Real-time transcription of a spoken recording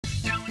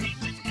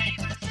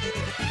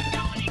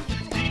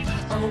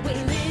Oh, we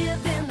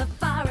live in the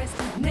forest,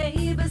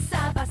 neighbors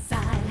side by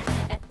side,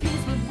 at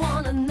peace with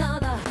one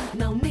another,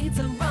 no need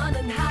to run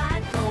and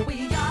hide. Oh,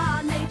 we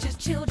are nature's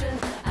children,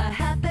 a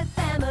happy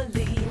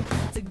family,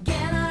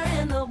 together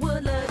in the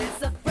woodland,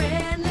 it's a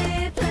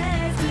friendly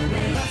place to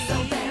be. We're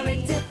so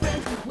very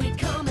different, we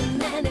come in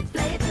many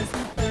flavors,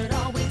 but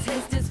all we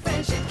taste is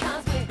friendship,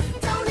 'cause we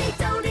don't eat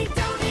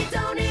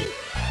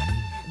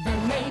the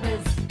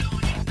neighbors.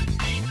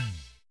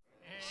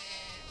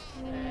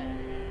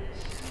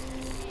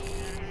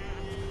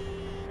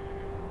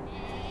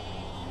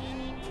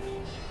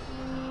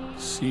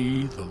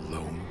 See the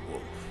lone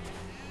wolf,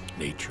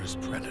 nature's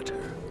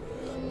predator,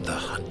 the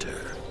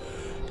hunter,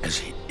 as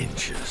he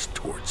inches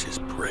towards his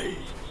prey.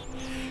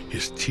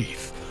 His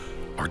teeth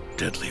are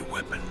deadly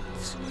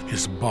weapons,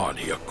 his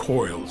body a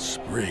coiled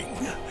spring.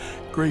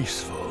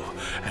 Graceful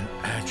and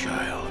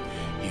agile,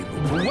 he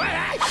will...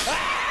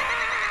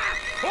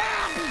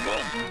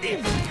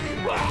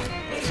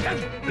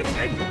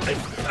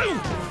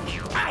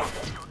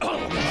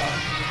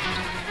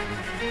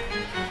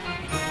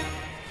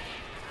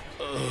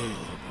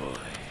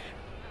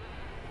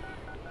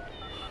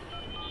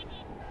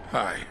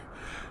 Hi.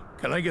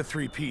 Can I get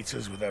 3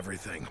 pizzas with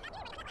everything?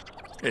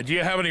 Do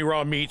you have any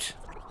raw meat?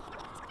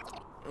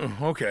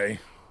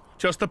 Okay.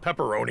 Just the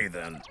pepperoni,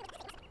 then.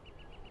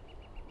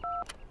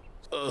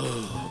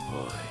 Oh,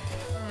 boy.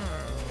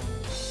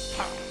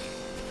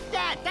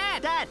 Dad!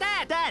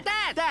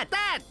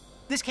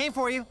 This came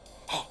for you.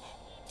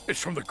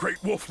 It's from the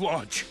Great Wolf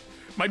Lodge.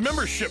 My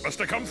membership must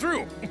have come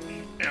through.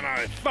 And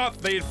I thought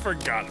they'd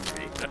forgotten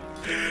me.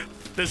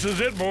 This is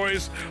it,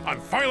 boys.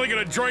 I'm finally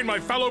gonna join my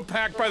fellow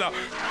pack by the...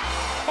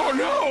 Oh,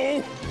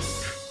 no!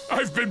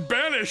 I've been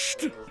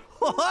banished!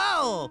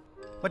 Whoa!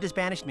 What does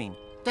banished mean?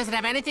 Does it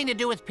have anything to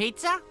do with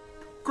pizza?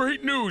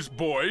 Great news,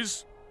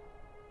 boys.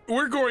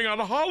 We're going on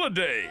a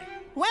holiday.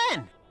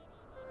 When?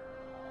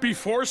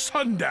 Before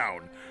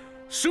sundown.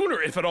 Sooner,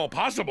 if at all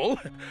possible.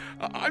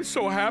 I'm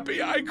so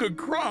happy I could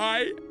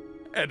cry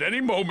at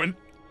any moment.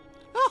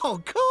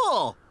 Oh,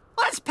 cool!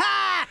 Let's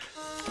pack!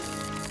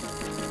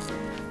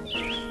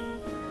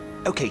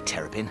 Okay,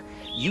 Terrapin,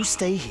 you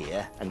stay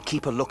here and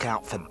keep a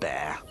lookout for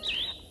Bear.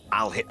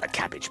 I'll hit the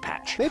cabbage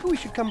patch. Maybe we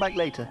should come back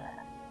later.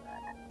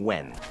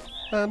 When?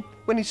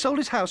 When he sold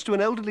his house to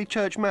an elderly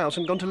church mouse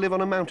and gone to live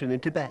on a mountain in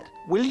Tibet.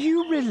 Will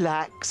you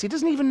relax? He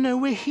doesn't even know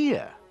we're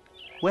here.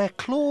 Where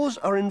claws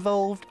are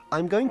involved,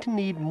 I'm going to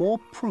need more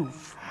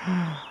proof.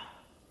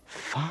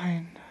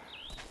 Fine.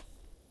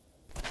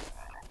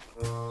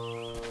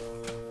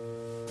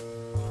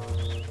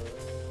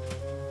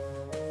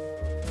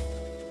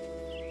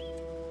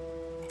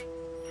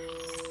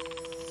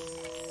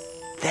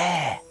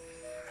 There.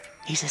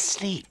 He's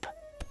asleep.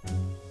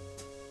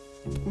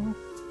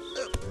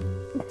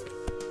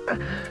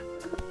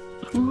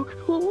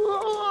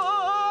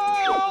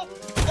 Oh!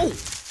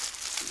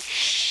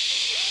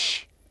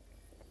 Shh.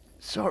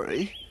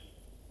 Sorry.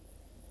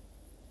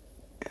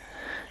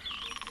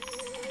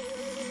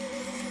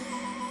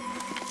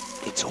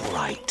 It's all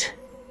right.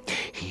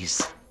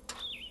 He's...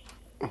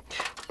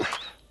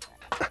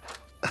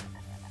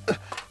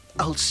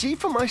 I'll see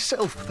for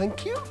myself,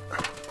 thank you.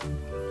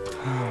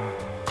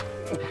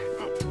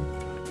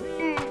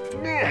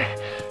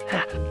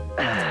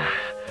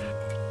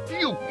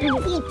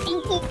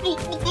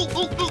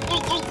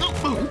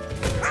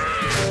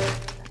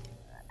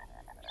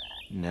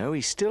 No,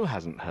 he still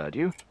hasn't heard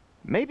you.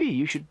 Maybe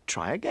you should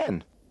try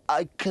again.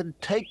 I can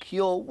take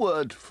your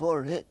word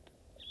for it.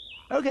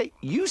 Okay,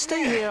 you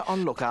stay here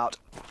on lookout.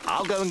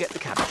 I'll go and get the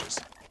cabbages.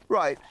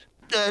 Right.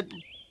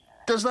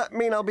 Does that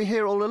mean I'll be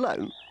here all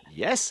alone?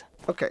 Yes.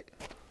 Okay.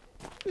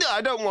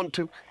 I don't want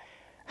to.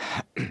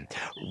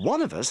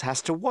 One of us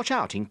has to watch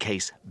out in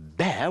case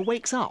Bear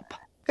wakes up.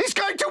 He's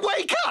going to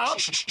wake up!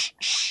 Shh, shh,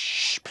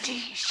 shh,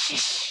 please,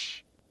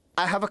 shh.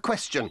 I have a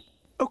question.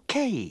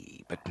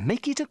 Okay, but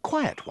make it a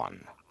quiet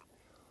one.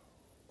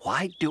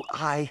 Why do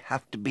I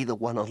have to be the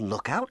one on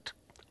lookout?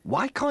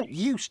 Why can't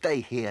you stay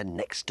here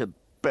next to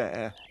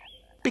Bear?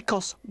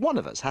 Because one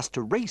of us has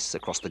to race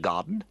across the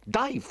garden,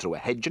 dive through a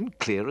hedge and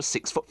clear a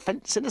 6-foot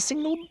fence in a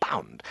single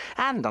bound.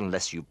 And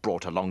unless you've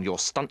brought along your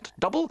stunt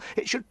double,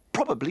 it should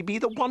probably be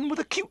the one with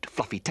a cute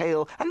fluffy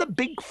tail and the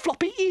big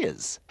floppy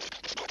ears.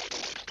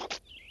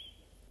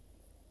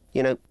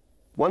 You know,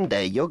 one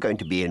day you're going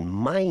to be in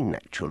my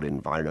natural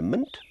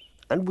environment,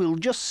 and we'll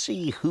just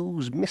see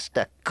who's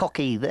Mr.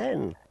 Cocky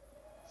then.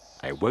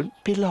 I won't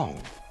be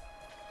long.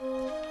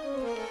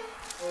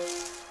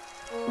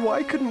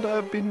 Why couldn't I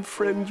have been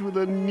friends with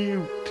a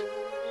newt?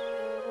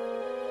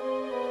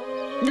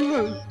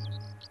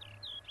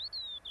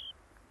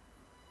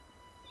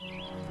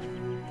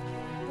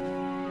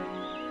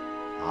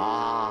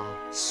 Ah,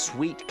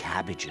 sweet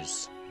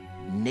cabbages.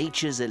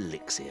 Nature's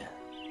elixir.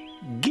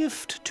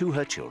 Gift to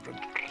her children.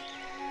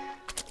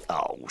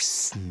 Oh,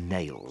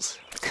 snails.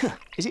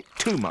 Is it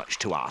too much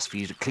to ask for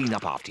you to clean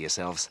up after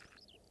yourselves?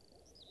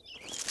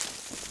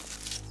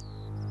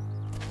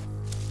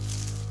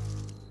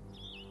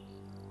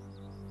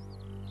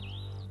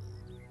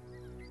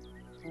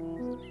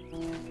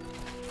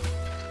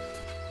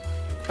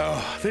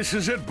 This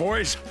is it,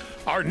 boys.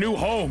 Our new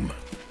home.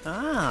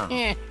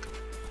 Oh.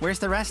 Where's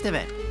the rest of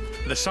it?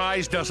 The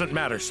size doesn't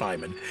matter,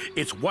 Simon.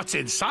 It's what's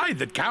inside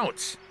that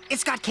counts.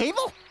 It's got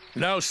cable?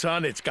 No,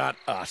 son, it's got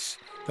us.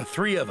 The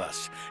three of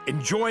us,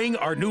 enjoying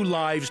our new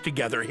lives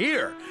together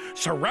here,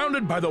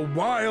 surrounded by the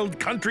wild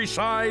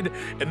countryside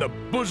in the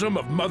bosom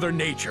of Mother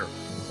Nature.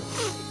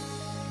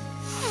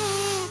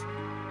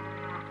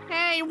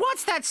 Hey,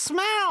 what's that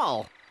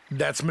smell?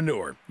 That's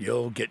manure.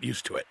 You'll get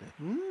used to it.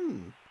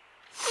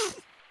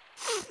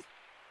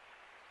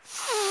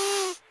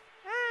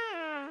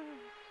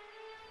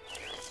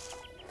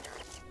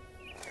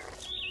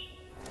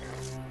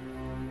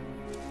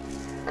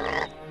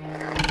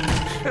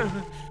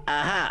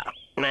 Aha!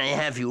 I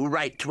have you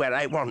right where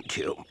I want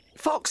you.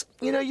 Fox,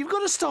 you know, you've got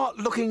to start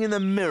looking in the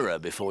mirror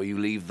before you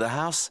leave the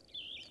house.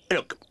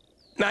 Look,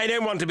 I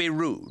don't want to be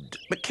rude,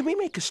 but can we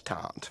make a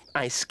start?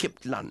 I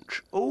skipped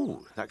lunch.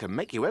 Oh, that can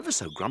make you ever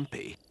so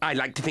grumpy. I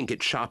like to think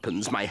it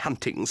sharpens my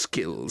hunting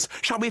skills.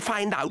 Shall we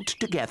find out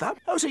together?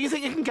 Oh, so you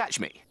think you can catch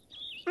me?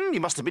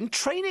 You must have been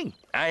training.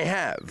 I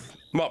have.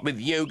 What with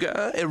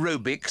yoga,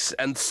 aerobics,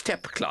 and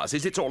step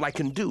classes, it's all I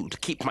can do to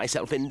keep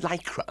myself in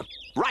lycra.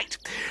 Right.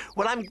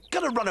 Well, I'm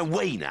going to run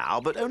away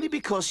now, but only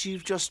because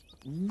you've just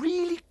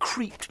really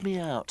creeped me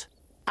out.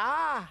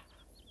 Ah!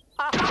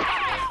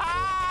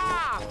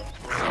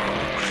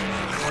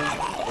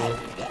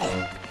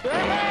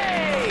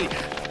 Hey!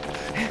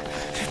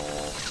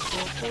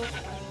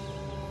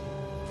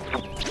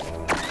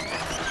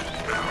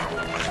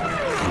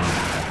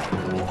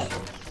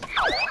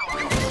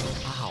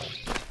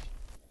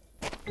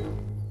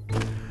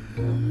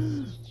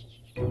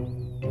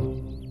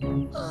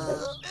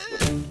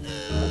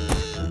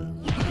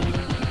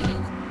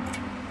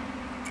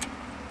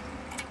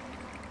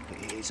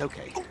 It's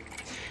okay.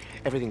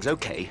 Everything's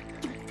okay.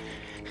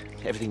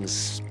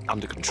 Everything's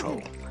under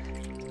control.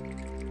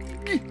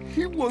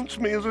 He wants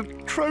me as a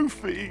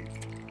trophy.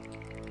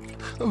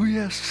 Oh,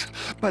 yes.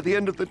 By the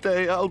end of the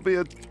day, I'll be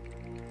a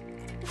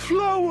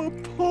flower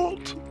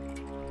pot.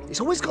 It's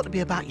always got to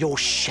be about your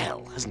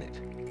shell, hasn't it?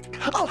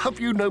 I'll have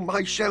you know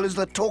my shell is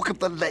the talk of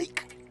the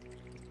lake.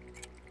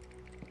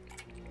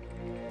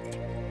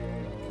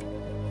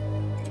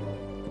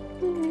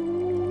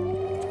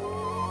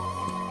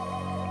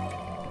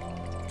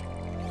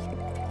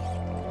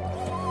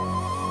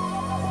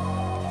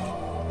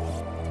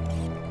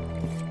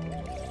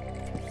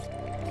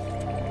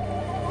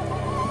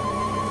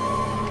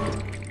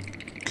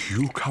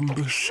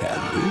 Cucumber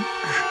sandwich?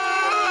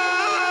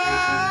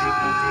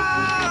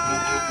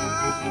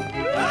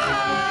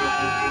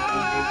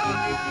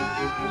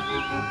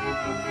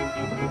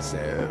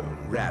 So,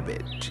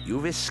 Rabbit,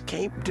 you've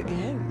escaped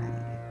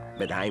again.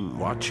 But I'm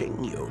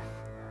watching you.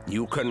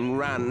 You can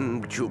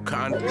run, but you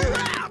can't...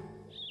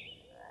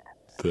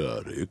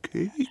 Fairy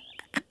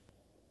cake?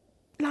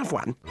 Love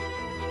one.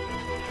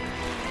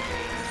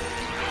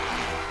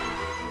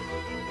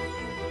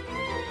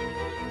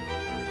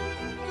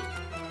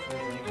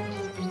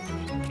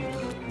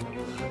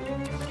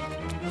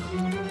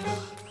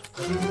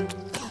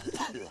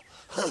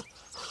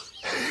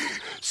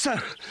 So,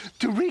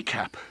 to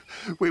recap,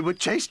 we were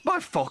chased by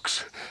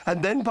Fox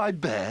and then by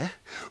Bear,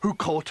 who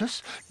caught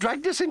us,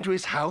 dragged us into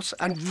his house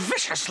and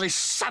viciously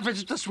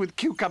savaged us with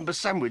cucumber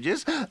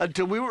sandwiches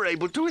until we were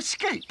able to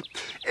escape.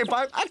 If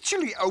I'm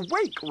actually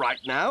awake right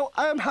now,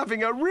 I am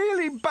having a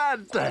really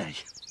bad day.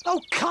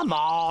 Oh, come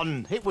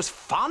on. It was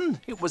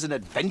fun. It was an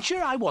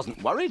adventure. I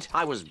wasn't worried.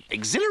 I was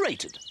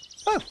exhilarated.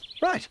 Oh,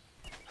 right.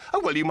 Oh,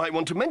 well, you might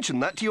want to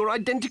mention that to your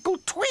identical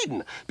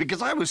twin,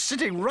 because I was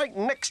sitting right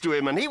next to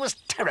him and he was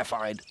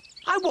terrified.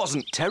 I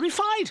wasn't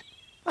terrified.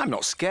 I'm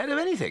not scared of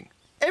anything.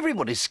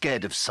 Everybody's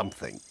scared of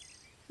something.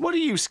 What are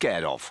you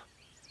scared of?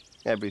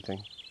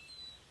 Everything.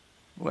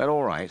 Well,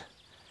 all right.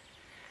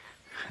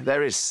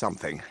 There is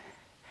something.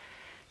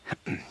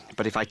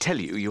 But if I tell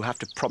you, you have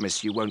to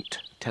promise you won't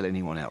tell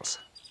anyone else.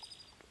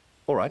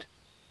 All right.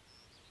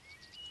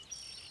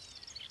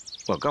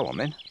 Well, go on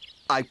then.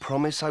 I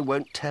promise I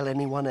won't tell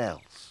anyone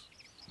else.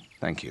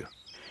 Thank you.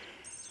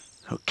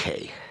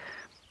 Okay.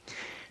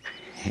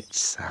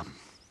 It's,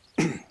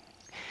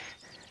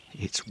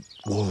 it's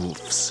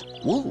wolves.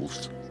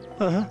 Wolves?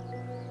 Uh-huh.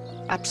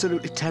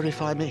 Absolutely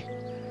terrify me.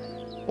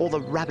 All the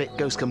rabbit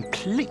goes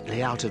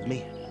completely out of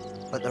me.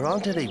 But there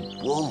aren't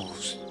any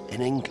wolves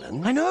in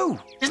England. I know.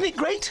 Isn't it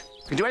great?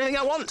 I can do anything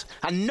I want,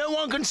 and no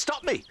one can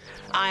stop me.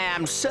 I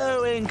am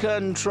so in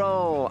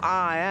control.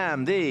 I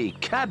am the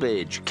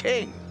Cabbage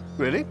King.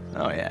 Really?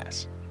 Oh,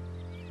 yes.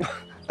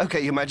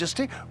 Okay, Your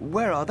Majesty,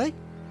 where are they?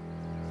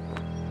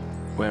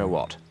 Where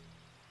what?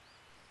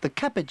 The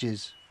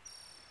cabbages.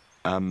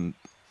 Oh,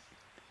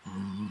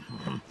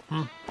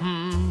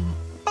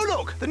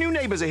 look! The new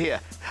neighbours are here.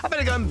 I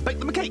better go and bake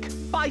them a cake.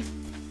 Bye.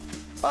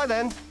 Bye,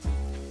 then.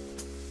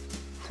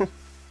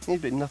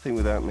 He'd been nothing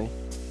without me.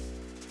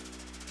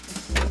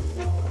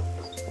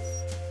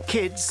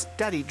 Kids,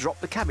 Daddy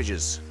dropped the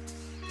cabbages.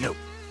 No.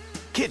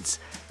 Kids,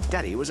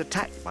 Daddy was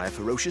attacked by a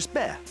ferocious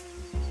bear.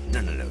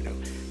 No.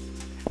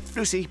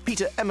 Lucy,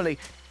 Peter, Emily,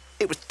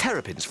 it was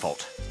Terrapin's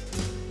fault.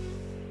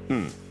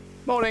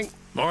 Morning.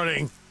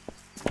 Morning.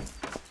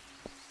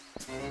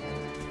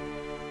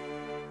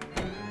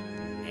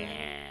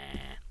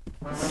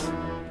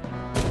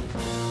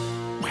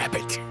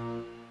 Rabbit.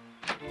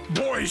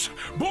 Boys,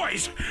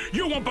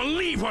 you won't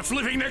believe what's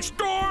living next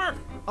door.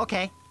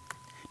 Okay.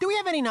 Do we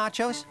have any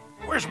nachos?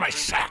 Where's my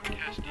sack?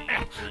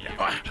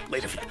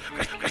 Wait a minute.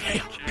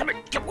 Come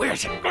here. Where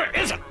is it? Where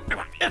is it?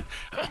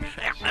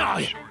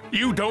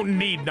 You don't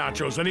need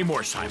nachos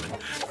anymore, Simon.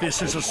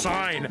 This is a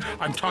sign.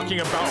 I'm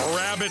talking about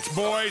rabbits,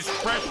 boys.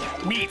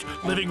 Fresh meat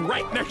living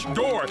right next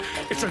door.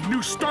 It's a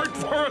new start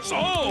for us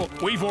all.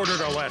 We've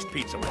ordered our last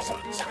pizza, my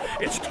sons.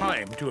 It's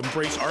time to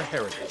embrace our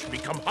heritage,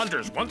 become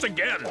hunters once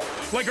again,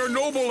 like our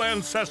noble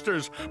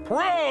ancestors,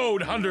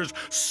 proud hunters,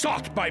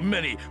 sought by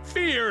many,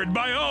 feared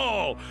by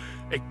all.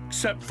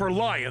 Except for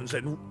lions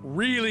and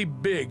really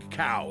big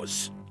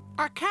cows.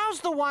 Are cows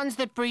the ones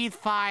that breathe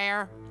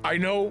fire? I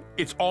know,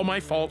 it's all my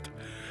fault.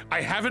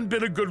 I haven't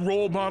been a good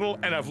role model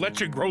and I've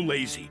let you grow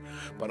lazy.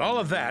 But all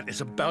of that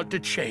is about to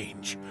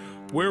change.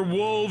 We're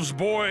wolves,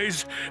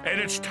 boys,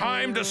 and it's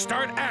time to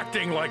start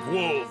acting like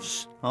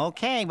wolves.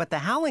 Okay, but the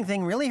howling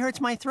thing really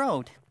hurts my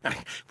throat.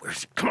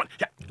 Where's it? Come on.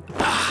 Yeah.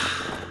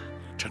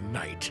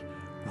 Tonight,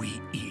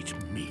 we eat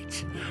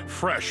meat,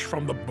 fresh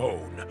from the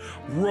bone,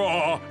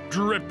 raw,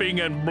 dripping,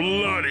 and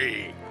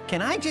bloody.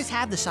 Can I just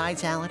have the side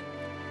salad?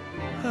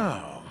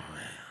 Oh.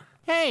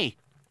 Hey,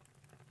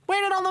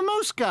 where did all the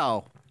moose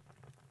go?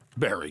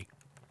 Barry,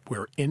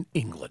 we're in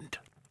England.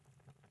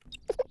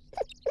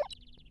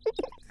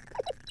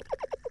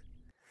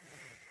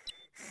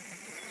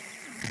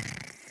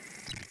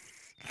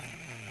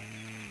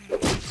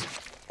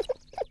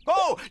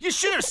 Oh, you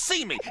should have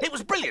seen me. It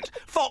was brilliant.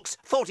 Fox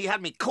thought he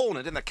had me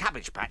cornered in the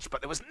cabbage patch,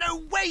 but there was no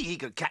way he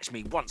could catch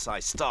me once I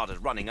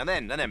started running. And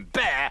then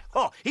Bear,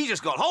 he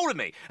just got hold of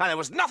me. And there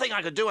was nothing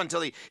I could do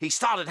until he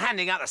started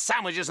handing out the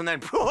sandwiches, and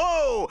then,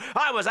 whoa,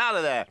 I was out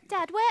of there.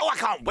 Dad, where? Oh, I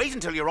can't wait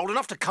until you're old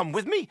enough to come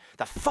with me.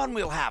 The fun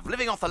we'll have,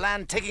 living off the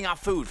land, taking our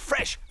food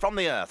fresh from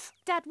the earth.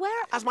 Dad,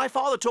 where? As my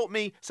father taught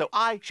me, so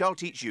I shall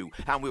teach you.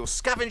 And we'll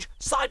scavenge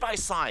side by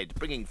side,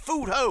 bringing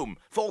food home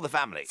for the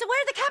family. So where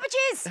are the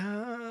cabbages?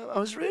 I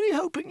was really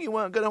hoping you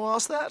weren't going to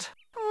ask that.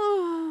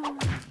 Oh.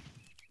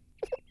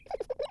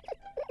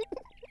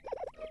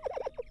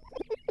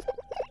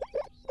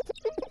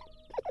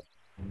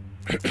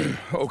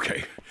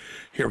 Okay,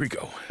 here we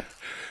go.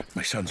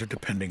 My sons are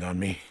depending on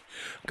me.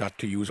 Got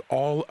to use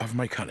all of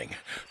my cunning.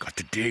 Got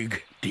to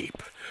dig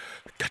deep.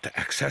 Got to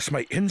access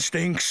my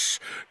instincts.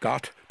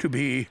 Got to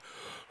be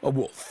a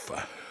wolf.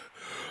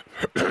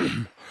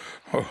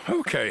 Oh,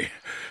 okay,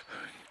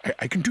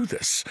 I can do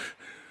this.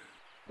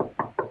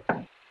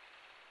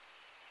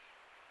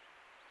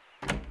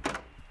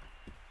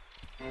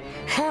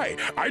 Hi,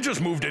 I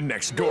just moved in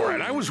next door,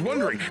 and I was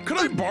wondering, could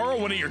I borrow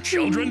one of your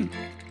children?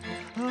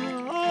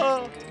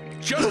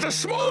 Just a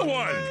small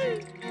one.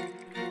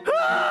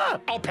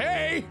 I'll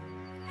pay.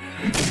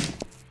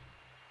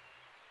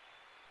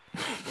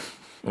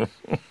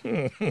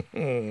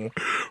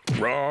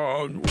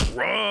 Wrong.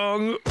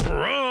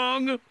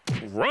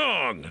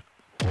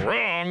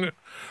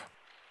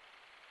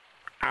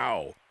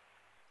 Ow.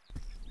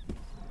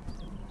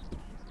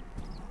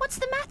 What's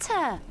the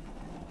matter?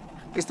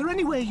 Is there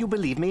any way you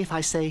believe me if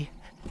I say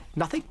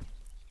nothing?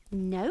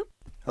 No.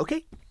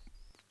 Okay.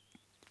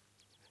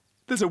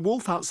 There's a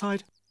wolf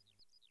outside.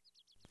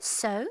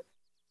 So?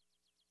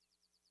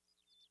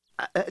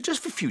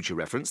 Just for future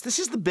reference, this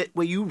is the bit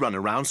where you run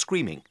around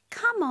screaming.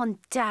 Come on,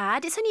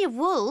 Dad. It's only a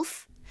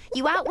wolf.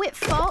 You outwit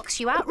Fox,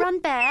 you outrun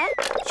Bear.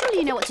 Surely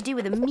you know what to do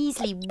with a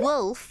measly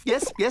wolf.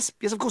 Yes,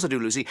 of course I do,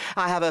 Lucy.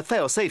 I have a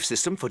fail-safe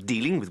system for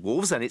dealing with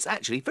wolves, and it's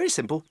actually very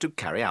simple to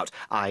carry out.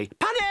 I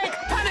panic!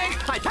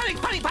 I panic!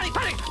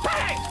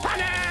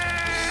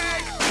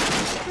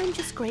 I'm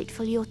just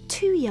grateful you're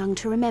too young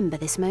to remember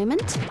this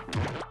moment.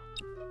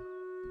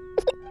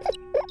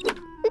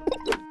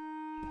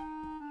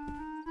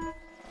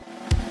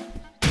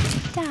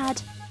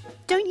 Dad,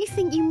 don't you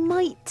think you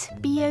might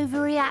be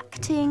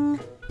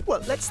overreacting?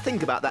 Well, let's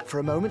think about that for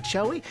a moment,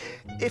 shall we?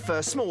 If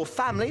a small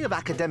family of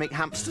academic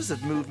hamsters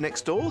had moved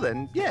next door,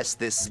 then yes,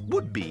 this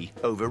would be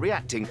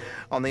overreacting.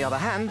 On the other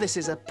hand, this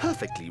is a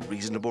perfectly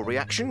reasonable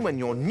reaction when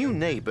your new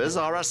neighbours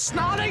are a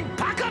snarling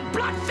pack of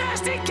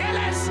bloodthirsty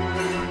killers!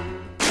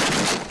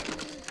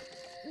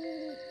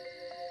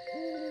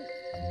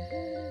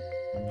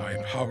 I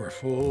am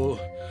powerful.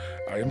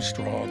 I am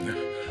strong.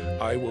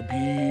 I will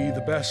be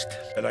the best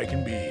that I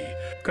can be.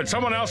 Could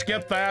someone else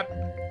get that?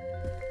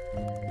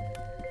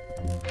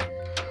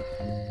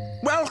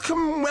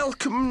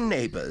 Welcome,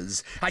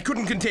 neighbours. I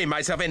couldn't contain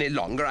myself any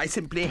longer. I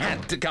simply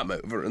had to come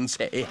over and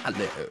say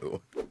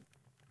hello.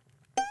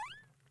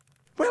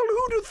 Well,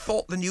 who'd have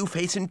thought the new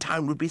face in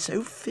town would be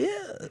so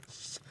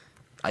fierce?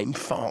 I'm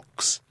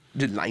Fox.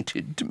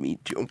 Delighted to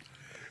meet you.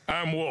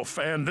 I'm Wolf,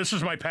 and this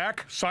is my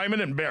pack, Simon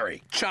and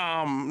Barry.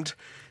 Charmed.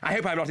 I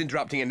hope I'm not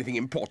interrupting anything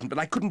important, but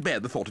I couldn't bear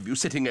the thought of you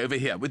sitting over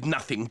here with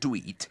nothing to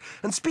eat.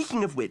 And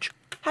speaking of which,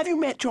 have you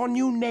met your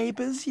new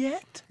neighbours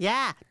yet?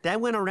 Yeah,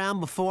 that went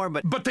around before,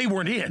 but... But they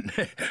weren't in.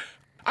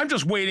 I'm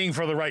just waiting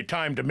for the right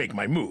time to make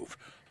my move.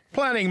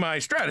 Planning my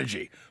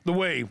strategy, the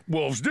way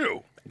wolves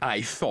do.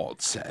 I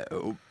thought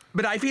so.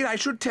 But I feel I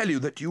should tell you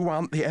that you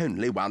aren't the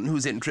only one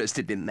who's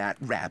interested in that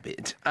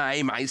rabbit.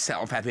 I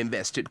myself have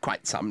invested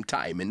quite some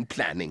time in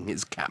planning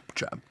his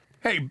capture.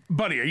 Hey,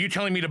 buddy, are you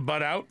telling me to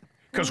butt out?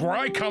 Because where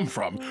I come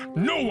from,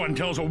 no one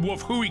tells a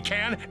wolf who he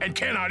can and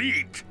cannot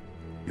eat.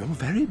 You're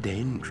very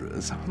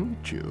dangerous,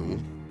 aren't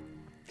you?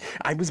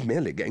 I was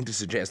merely going to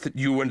suggest that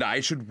you and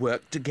I should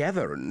work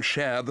together and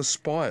share the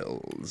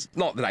spoils.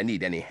 Not that I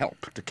need any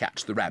help to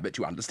catch the rabbit,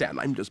 you understand.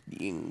 I'm just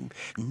being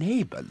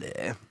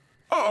neighborly.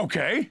 Oh,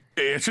 okay.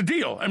 It's a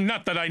deal. And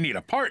not that I need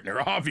a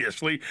partner,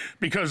 obviously,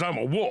 because I'm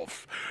a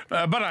wolf.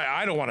 But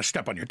I don't want to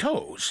step on your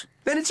toes.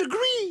 Then it's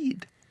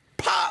agreed.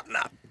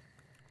 Partner.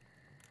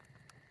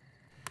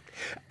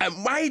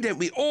 And why don't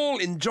we all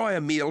enjoy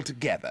a meal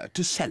together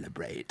to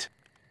celebrate?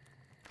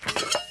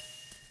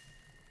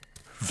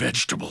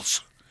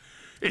 Vegetables.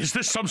 Is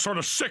this some sort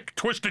of sick,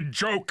 twisted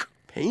joke?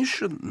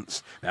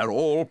 Patience. They're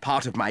all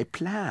part of my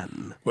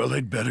plan. Well,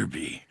 they'd better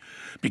be.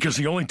 Because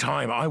the only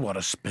time I want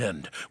to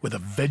spend with a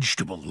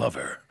vegetable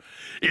lover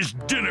is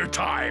dinner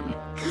time.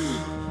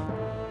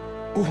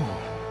 Oh,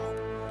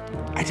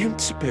 I don't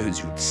suppose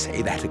you'd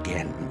say that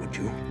again, would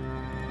you?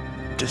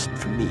 Just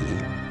for me.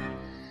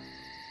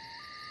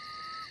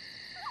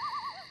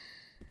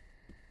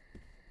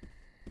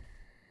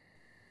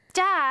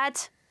 Dad,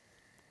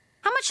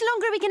 how much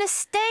longer are we going to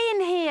stay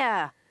in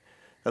here?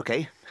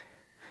 Okay.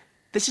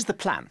 This is the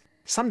plan.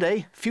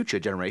 Someday, future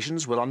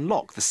generations will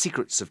unlock the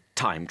secrets of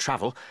time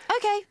travel.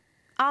 Okay,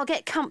 I'll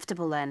get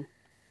comfortable then.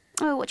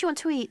 Oh, what do you want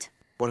to eat?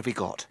 What have we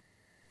got?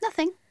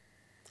 Nothing.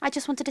 I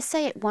just wanted to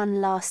say it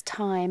one last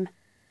time.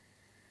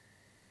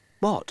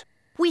 What?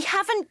 We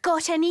haven't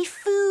got any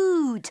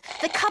food.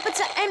 The cupboards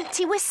are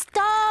empty. We're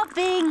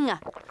starving.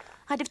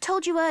 I'd have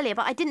told you earlier,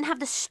 but I didn't have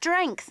the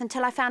strength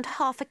until I found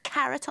half a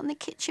carrot on the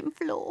kitchen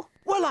floor.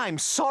 Well, I'm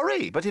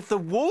sorry, but if the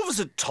wolves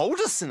had told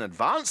us in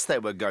advance they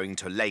were going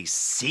to lay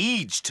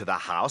siege to the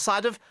house,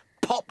 I'd have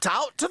popped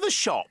out to the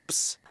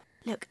shops.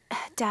 Look,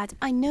 Dad,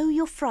 I know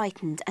you're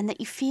frightened and that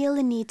you feel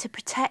the need to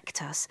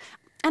protect us.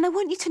 And I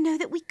want you to know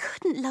that we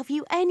couldn't love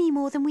you any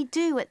more than we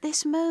do at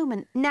this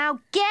moment. Now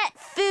get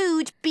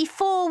food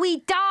before we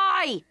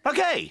die!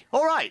 OK,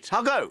 all right,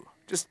 I'll go.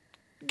 Just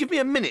give me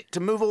a minute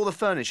to move all the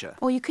furniture.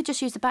 Or you could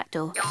just use the back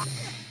door.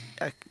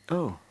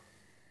 Oh.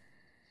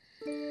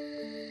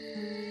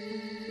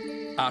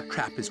 Our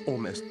trap is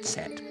almost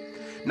set.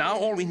 Now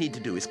all we need to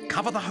do is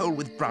cover the hole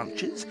with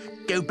branches,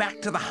 go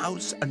back to the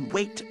house and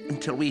wait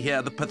until we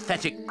hear the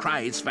pathetic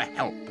cries for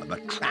help of a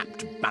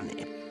trapped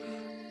bunny.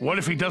 What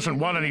if he doesn't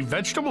want any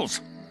vegetables?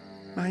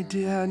 My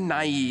dear,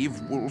 naive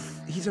wolf,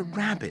 he's a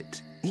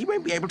rabbit. He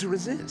won't be able to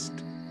resist.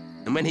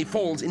 And when he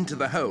falls into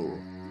the hole,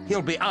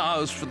 he'll be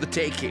ours for the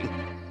taking.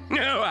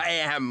 Oh, I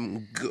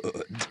am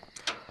good.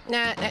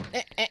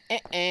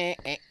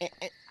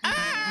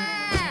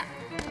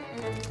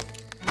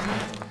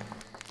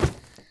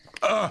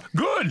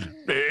 Good.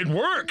 It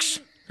works.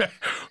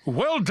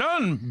 Well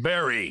done,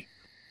 Barry.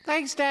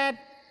 Thanks, Dad.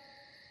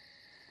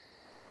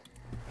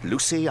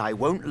 Lucy, I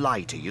won't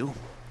lie to you.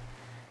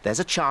 There's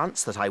a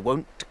chance that I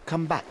won't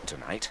come back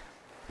tonight.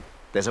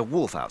 There's a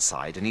wolf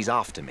outside and he's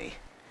after me.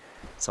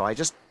 So I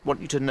just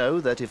want you to know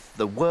that if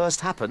the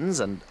worst happens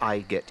and I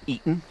get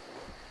eaten,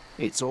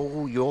 it's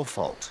all your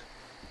fault.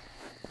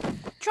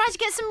 Try to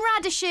get some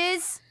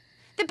radishes.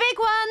 The big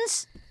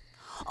ones.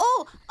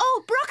 Oh,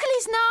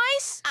 broccoli's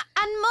nice.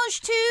 And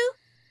mush too.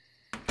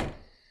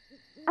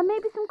 And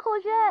maybe some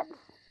courgettes.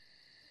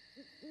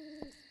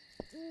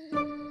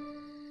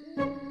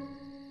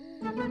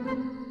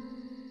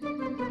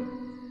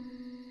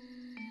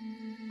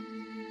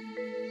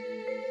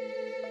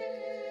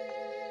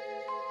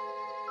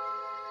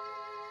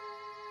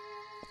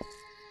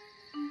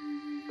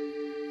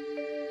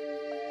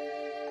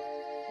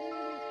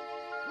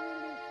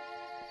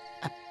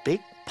 A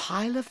big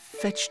pile of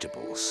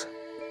vegetables.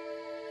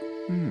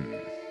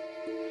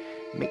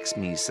 Makes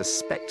me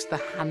suspect the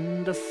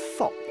hand of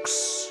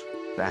Fox.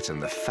 That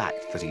and the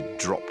fact that he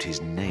dropped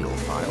his nail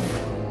file.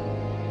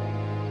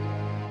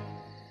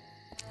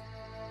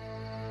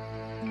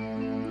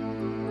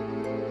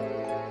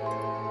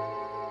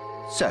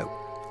 So,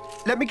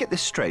 let me get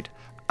this straight.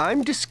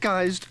 I'm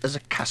disguised as a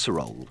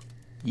casserole.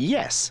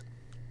 Yes,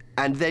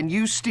 And then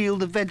you steal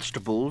the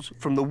vegetables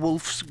from the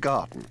wolf's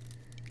garden.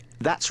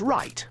 that's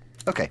right.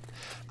 OK.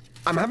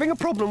 I'm having a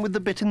problem with the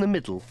bit in the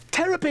middle.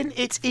 Terrapin,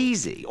 it's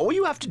easy. All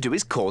you have to do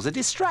is cause a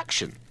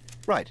distraction.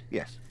 Right,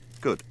 yes.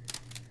 Good.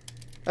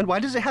 And why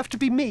does it have to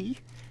be me?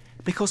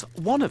 Because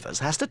one of us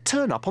has to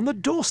turn up on the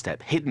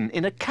doorstep hidden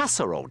in a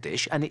casserole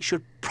dish, and it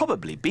should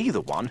probably be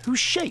the one who's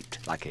shaped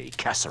like a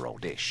casserole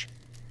dish.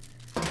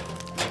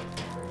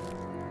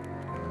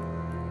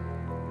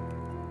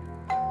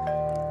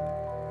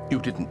 You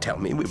didn't tell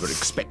me we were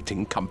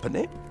expecting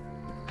company.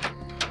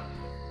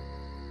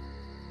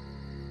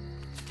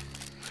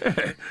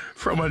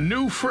 From a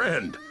new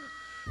friend.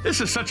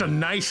 This is such a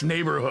nice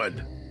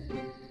neighborhood.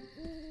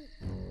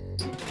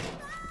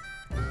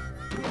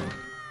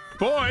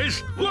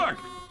 Boys, look!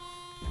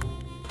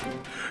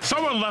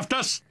 Someone left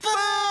us.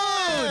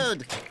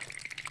 Food!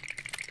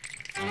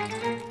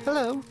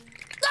 Hello.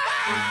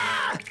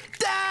 Ah!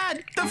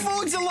 Dad, the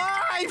food's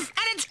alive!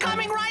 And it's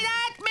coming right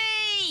at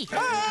me!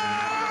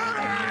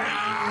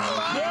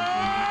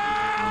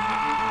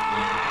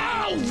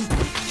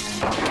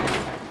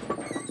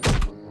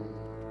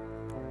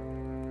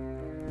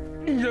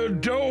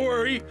 Don't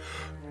worry.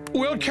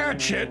 We'll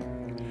catch it.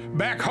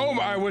 Back home,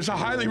 I was a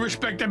highly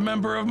respected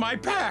member of my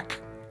pack.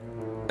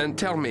 And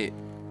tell me,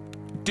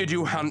 did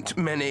you hunt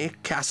many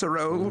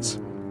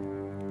casseroles?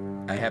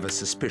 I have a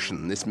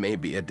suspicion this may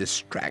be a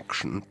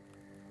distraction.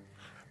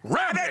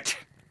 Rabbit!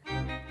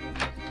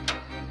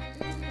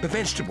 The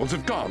vegetables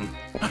have gone.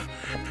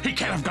 He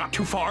can't have got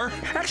too far.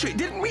 Actually,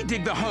 didn't we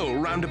dig the hole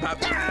round about...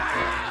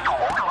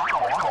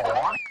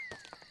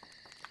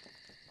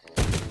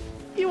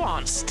 You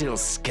aren't still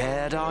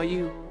scared, are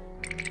you?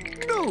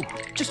 No,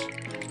 just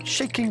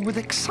shaking with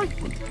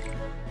excitement.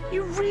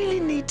 You really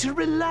need to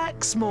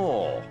relax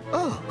more.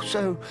 Oh,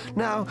 so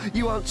now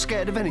you aren't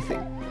scared of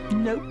anything?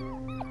 Nope.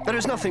 There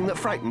is nothing that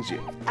frightens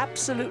you?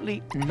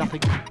 Absolutely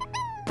nothing.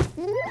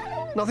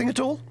 Nothing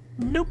at all?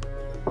 Nope.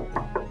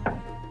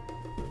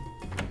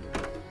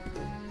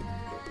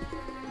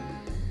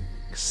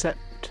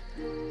 Except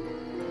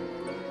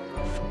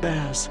for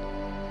bears.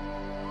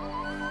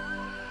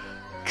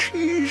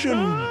 Cheese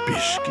and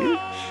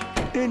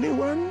biscuits?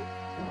 Anyone?